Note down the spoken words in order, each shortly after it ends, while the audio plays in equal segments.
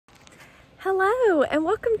Hello and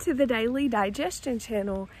welcome to the Daily Digestion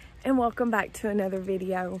channel, and welcome back to another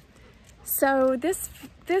video. So this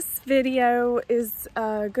video is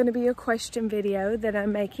going to be a question video that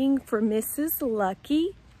I'm making for Mrs.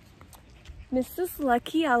 Lucky. Mrs.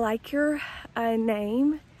 Lucky, I like your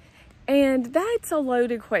name, and that's a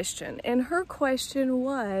loaded question. And her question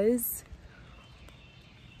was,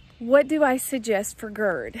 what do I suggest for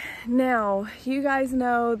GERD? Now, you guys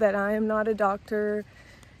know that I am not a doctor,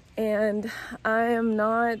 and I am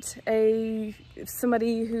not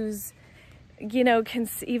somebody who's, can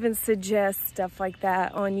even suggest stuff like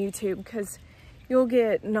that on YouTube, because you'll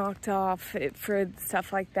get knocked off for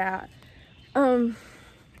stuff like that.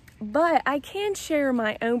 But I can share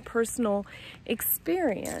my own personal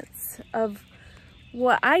experience of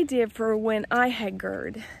what I did for when I had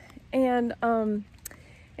GERD. And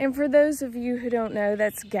for those of you who don't know,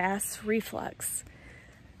 that's gas reflux,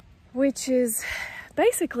 which is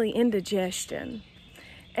basically indigestion,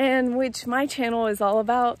 and which my channel is all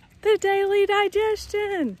about the daily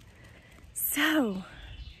digestion. So,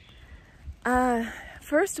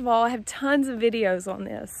 first of all, I have tons of videos on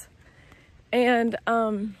this, and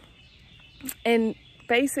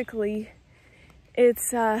basically,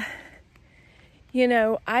 it's, I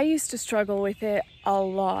used to struggle with it a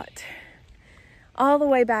lot, all the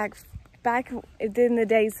way back in the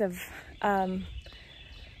days of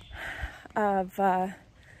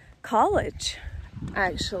college,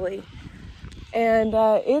 actually. And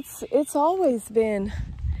it's always been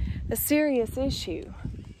a serious issue.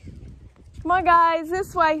 Come on, guys,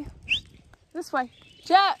 this way.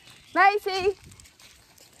 Jet, Macy.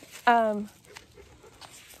 I'm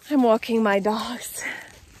walking my dogs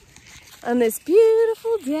on this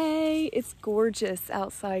beautiful day. It's gorgeous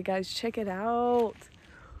outside, guys. Check it out.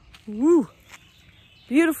 Woo!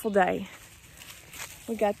 Beautiful day.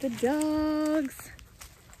 We got the dogs.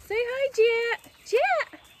 Say hi, Jet.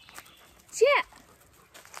 Jet.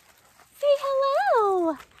 Say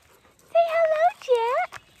hello. Say hello,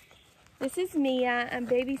 Jet. This is Mia. I'm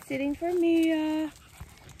babysitting for Mia.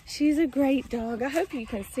 She's a great dog. I hope you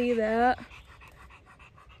can see that.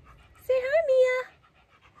 Say hi, Mia.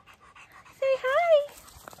 Say hi.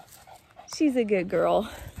 She's a good girl.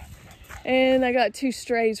 And I got two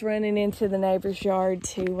strays running into the neighbor's yard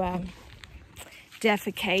to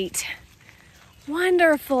defecate.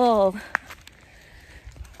 Wonderful.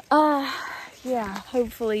 Yeah,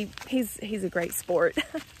 hopefully he's a great sport.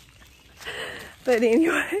 But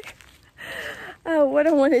anyway, what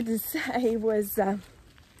I wanted to say was, about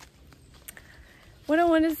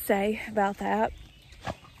that,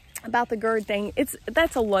 about the GERD thing,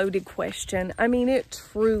 that's a loaded question. I mean, it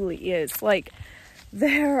truly is. Like,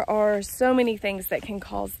 there are so many things that can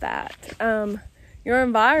cause that. Your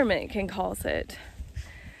environment can cause it.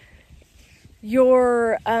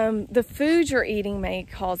 The food you're eating may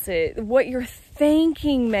cause it. What you're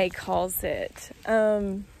thinking may cause it.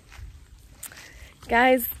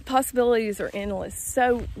 Guys, possibilities are endless.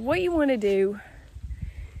 So what you want to do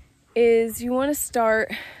is you want to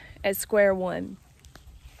start at square one,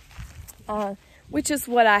 which is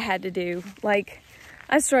what I had to do. Like,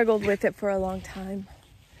 I struggled with it for a long time.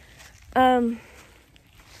 And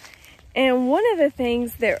one of the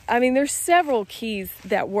things there's several keys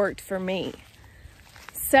that worked for me.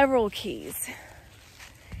 Several keys.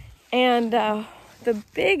 And the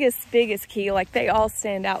biggest key, like they all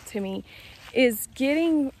stand out to me, is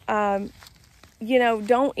getting,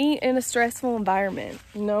 don't eat in a stressful environment.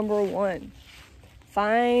 Number one,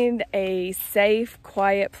 find a safe,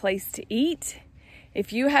 quiet place to eat.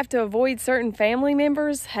 If you have to avoid certain family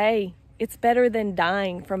members, hey, it's better than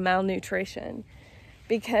dying from malnutrition,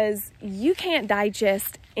 because you can't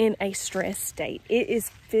digest in a stress state. It is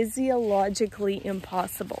physiologically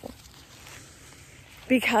impossible,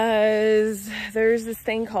 because there's this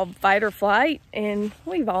thing called fight or flight, and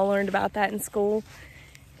we've all learned about that in school.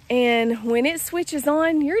 And when it switches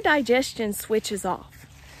on, your digestion switches off.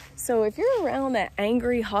 So if you're around that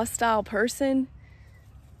angry, hostile person,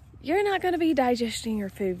 you're not going to be digesting your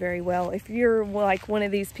food very well if you're like one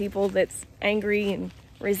of these people that's angry and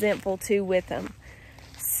resentful too with them.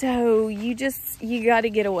 So you got to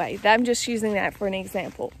get away. I'm just using that for an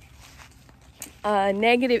example.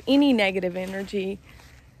 Any negative energy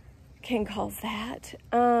can cause that.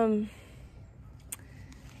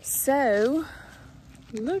 So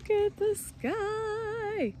look at the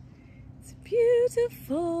sky. It's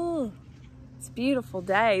beautiful. It's a beautiful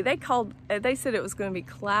day. They said it was going to be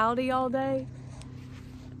cloudy all day.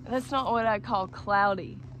 That's not what I call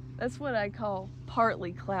cloudy. That's what I call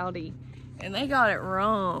partly cloudy. And they got it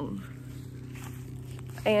wrong.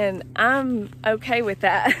 And I'm okay with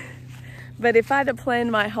that. But if I'd have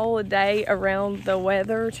planned my whole day around the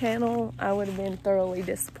weather channel, I would have been thoroughly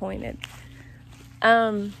disappointed.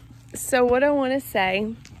 So what I want to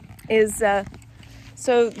say is,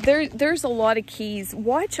 so there's a lot of keys.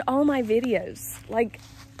 Watch all my videos. Like,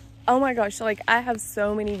 oh my gosh, like I have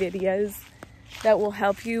so many videos that will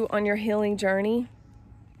help you on your healing journey.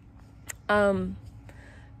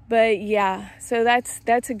 But yeah, so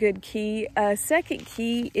that's a good key. Second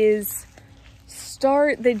key is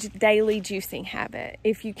start the daily juicing habit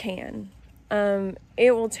if you can.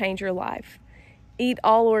 It will change your life. Eat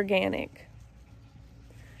all organic.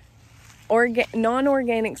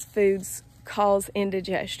 Non-organic foods cause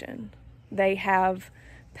indigestion. They have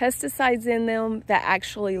pesticides in them that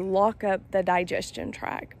actually lock up the digestion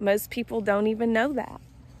tract. Most people don't even know that.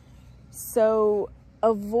 So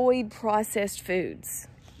avoid processed foods.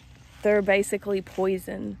 They're basically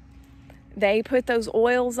poison. They put those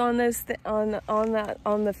oils on those on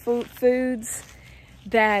the foods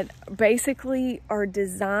that basically are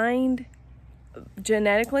designed,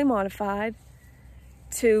 genetically modified,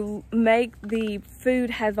 to make the food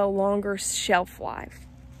have a longer shelf life.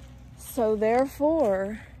 So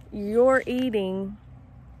therefore, you're eating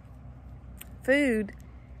food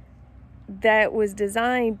that was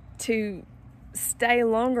designed to stay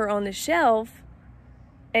longer on the shelf,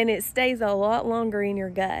 and it stays a lot longer in your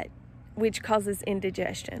gut, which causes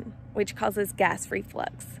indigestion, which causes gas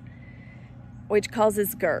reflux, which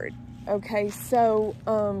causes GERD. Okay, so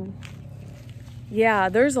yeah,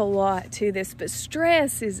 there's a lot to this, but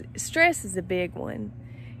stress is a big one.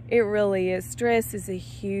 It really is. Stress is a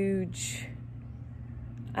huge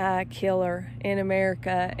killer in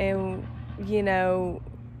America, and you know,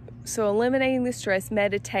 so eliminating the stress,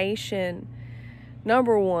 meditation.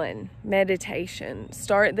 Number one, meditation.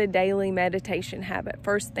 Start the daily meditation habit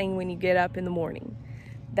first thing when you get up in the morning.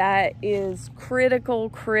 That is critical,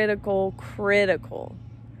 critical, critical.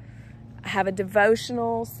 Have a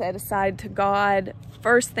devotional set aside to God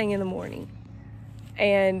first thing in the morning,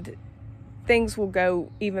 and things will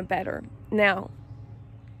go even better. Now,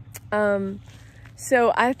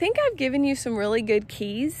 so I think I've given you some really good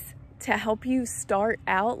keys to help you start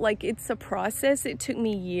out. Like, it's a process. It took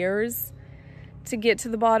me years to get to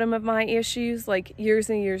the bottom of my issues, like years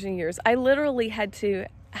and years and years. I literally had to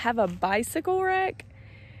have a bicycle wreck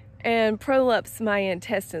and prolapse my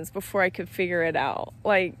intestines before I could figure it out.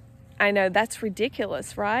 Like, I know that's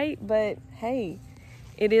ridiculous, right? But hey,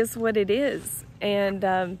 it is what it is.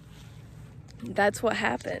 And that's what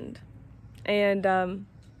happened. And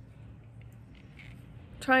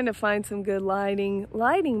trying to find some good lighting.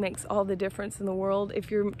 Lighting makes all the difference in the world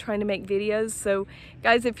if you're trying to make videos. So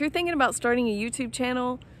guys, if you're thinking about starting a YouTube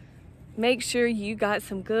channel, make sure you got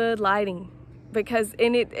some good lighting, because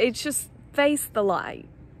it's just face the light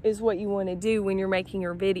is what you want to do when you're making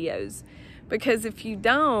your videos. Because if you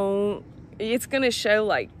don't, it's going to show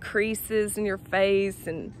like creases in your face,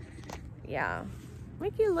 and yeah,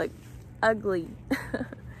 make you look ugly.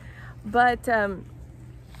 But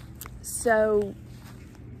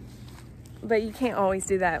but you can't always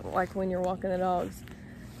do that, like when you're walking the dogs.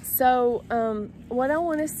 So what I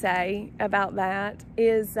want to say about that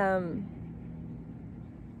is,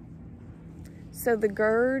 so the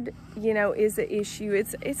GERD, you know, is an issue.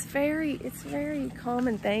 It's very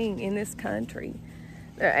common thing in this country.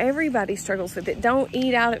 Everybody struggles with it. Don't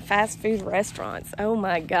eat out at fast food restaurants. Oh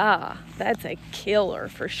my God, that's a killer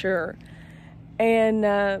for sure. And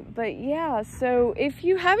but yeah, so if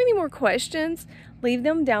you have any more questions, leave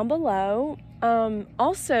them down below.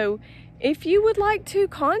 Also, if you would like to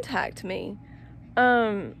contact me,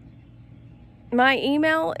 my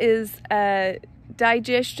email is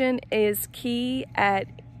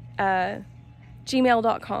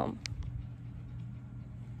digestioniskey@gmail.com.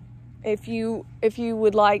 If you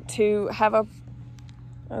would like to have a,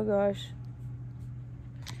 oh gosh,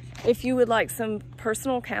 if you would like some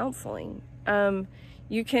personal counseling,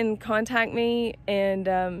 you can contact me,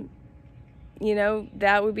 and you know,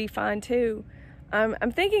 that would be fine too.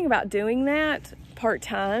 I'm thinking about doing that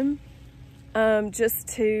part-time, just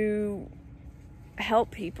to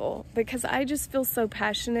help people, because I just feel so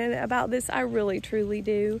passionate about this. I really truly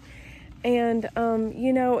do. And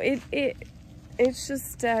you know, it's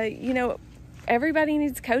just you know, everybody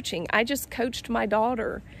needs coaching. I just coached my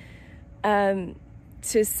daughter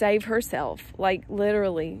to save herself. Like,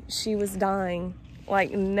 literally, she was dying.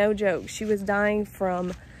 Like, no joke, she was dying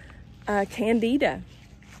from candida.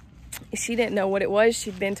 She didn't know what it was.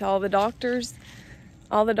 She'd been to all the doctors.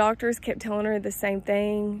 All the doctors kept telling her the same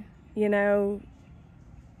thing. You know,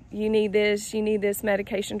 you need this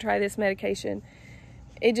medication, try this medication.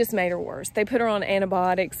 It just made her worse. They put her on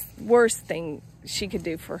antibiotics. Worst thing she could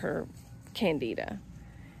do for her candida.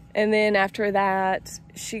 And then after that,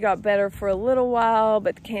 she got better for a little while,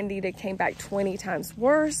 but the candida came back 20 times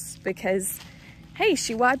worse because, hey,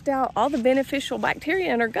 she wiped out all the beneficial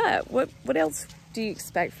bacteria in her gut. What else do you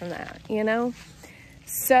expect from that, you know?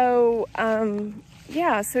 So,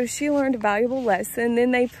 yeah, so she learned a valuable lesson.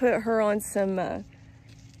 Then they put her on some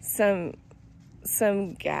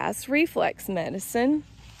gas reflux medicine.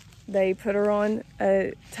 They put her on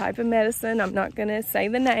a type of medicine. I'm not going to say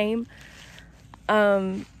the name.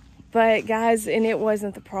 But guys, and it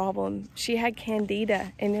wasn't the problem. She had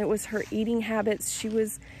candida, and it was her eating habits. She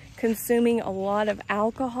was consuming a lot of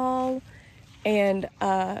alcohol and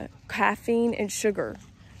caffeine and sugar.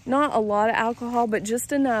 Not a lot of alcohol, but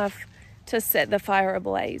just enough to set the fire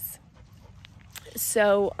ablaze.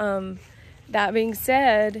 So, that being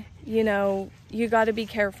said, you know, you got to be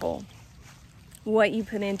careful what you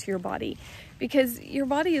put into your body, because your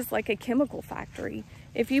body is like a chemical factory.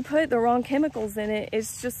 If you put the wrong chemicals in it,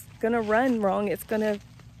 it's just gonna run wrong. It's gonna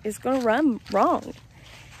run wrong.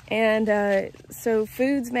 And so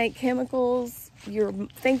foods make chemicals, your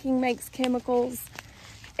thinking makes chemicals,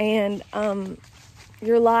 and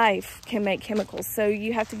your life can make chemicals. So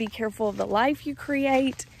you have to be careful of the life you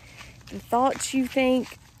create, the thoughts you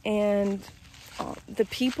think, and the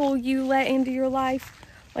people you let into your life.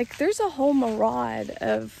 Like, there's a whole myriad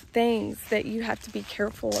of things that you have to be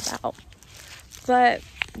careful about. But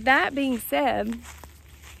that being said,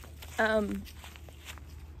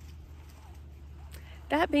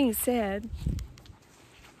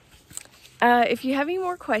 if you have any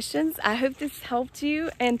more questions, I hope this helped you.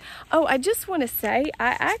 And oh, I just want to say,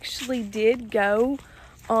 I actually did go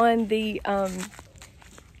on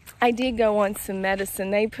I did go on some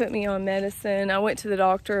medicine. They put me on medicine. I went to the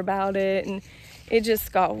doctor about it, and it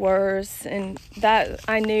just got worse, and that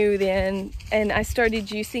I knew then. And I started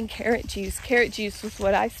juicing carrot juice. Carrot juice was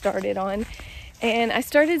what I started on, and I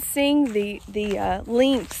started seeing the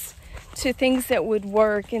links to things that would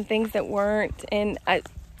work and things that weren't. And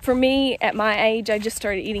for me, at my age, I just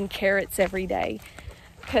started eating carrots every day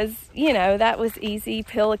because, you know, that was easy.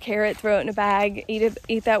 Peel a carrot, throw it in a bag,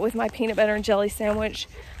 eat that with my peanut butter and jelly sandwich.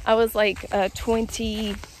 I was like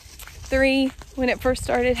 23 when it first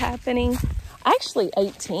started happening. Actually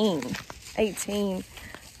 18.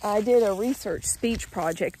 I did a research speech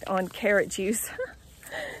project on carrot juice.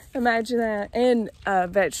 Imagine that. And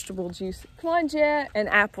vegetable juice. Come on, Jet. And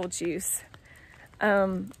apple juice.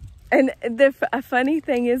 And the funny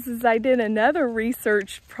thing is I did another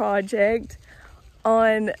research project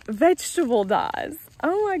on vegetable dyes.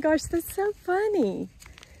 Oh my gosh, that's so funny.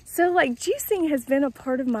 So like, juicing has been a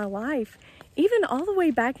part of my life. Even all the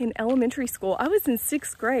way back in elementary school. I was in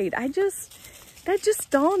 6th grade. That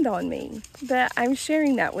just dawned on me that I'm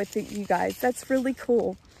sharing that with you guys. That's really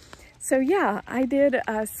cool. So yeah, I did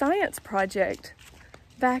a science project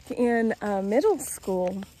back in middle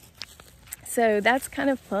school. So that's kind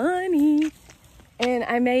of funny. And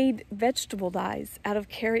I made vegetable dyes out of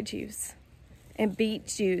carrot juice and beet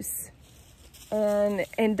juice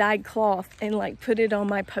and dyed cloth, and like put it on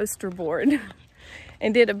my poster board.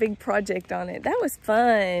 And did a big project on it. That was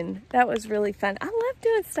fun. That was really fun. I love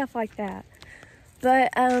doing stuff like that. But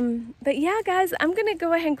yeah, guys, I'm going to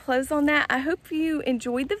go ahead and close on that. I hope you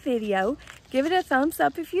enjoyed the video. Give it a thumbs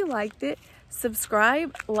up if you liked it.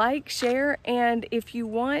 Subscribe, like, share, and if you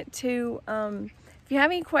want to, if you have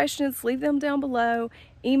any questions, leave them down below.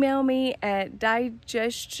 Email me at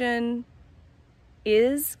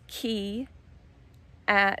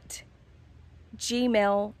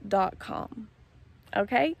digestioniskey@gmail.com.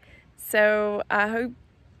 Okay, so I hope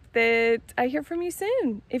that I hear from you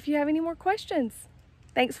soon if you have any more questions.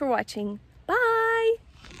 Thanks for watching. Bye.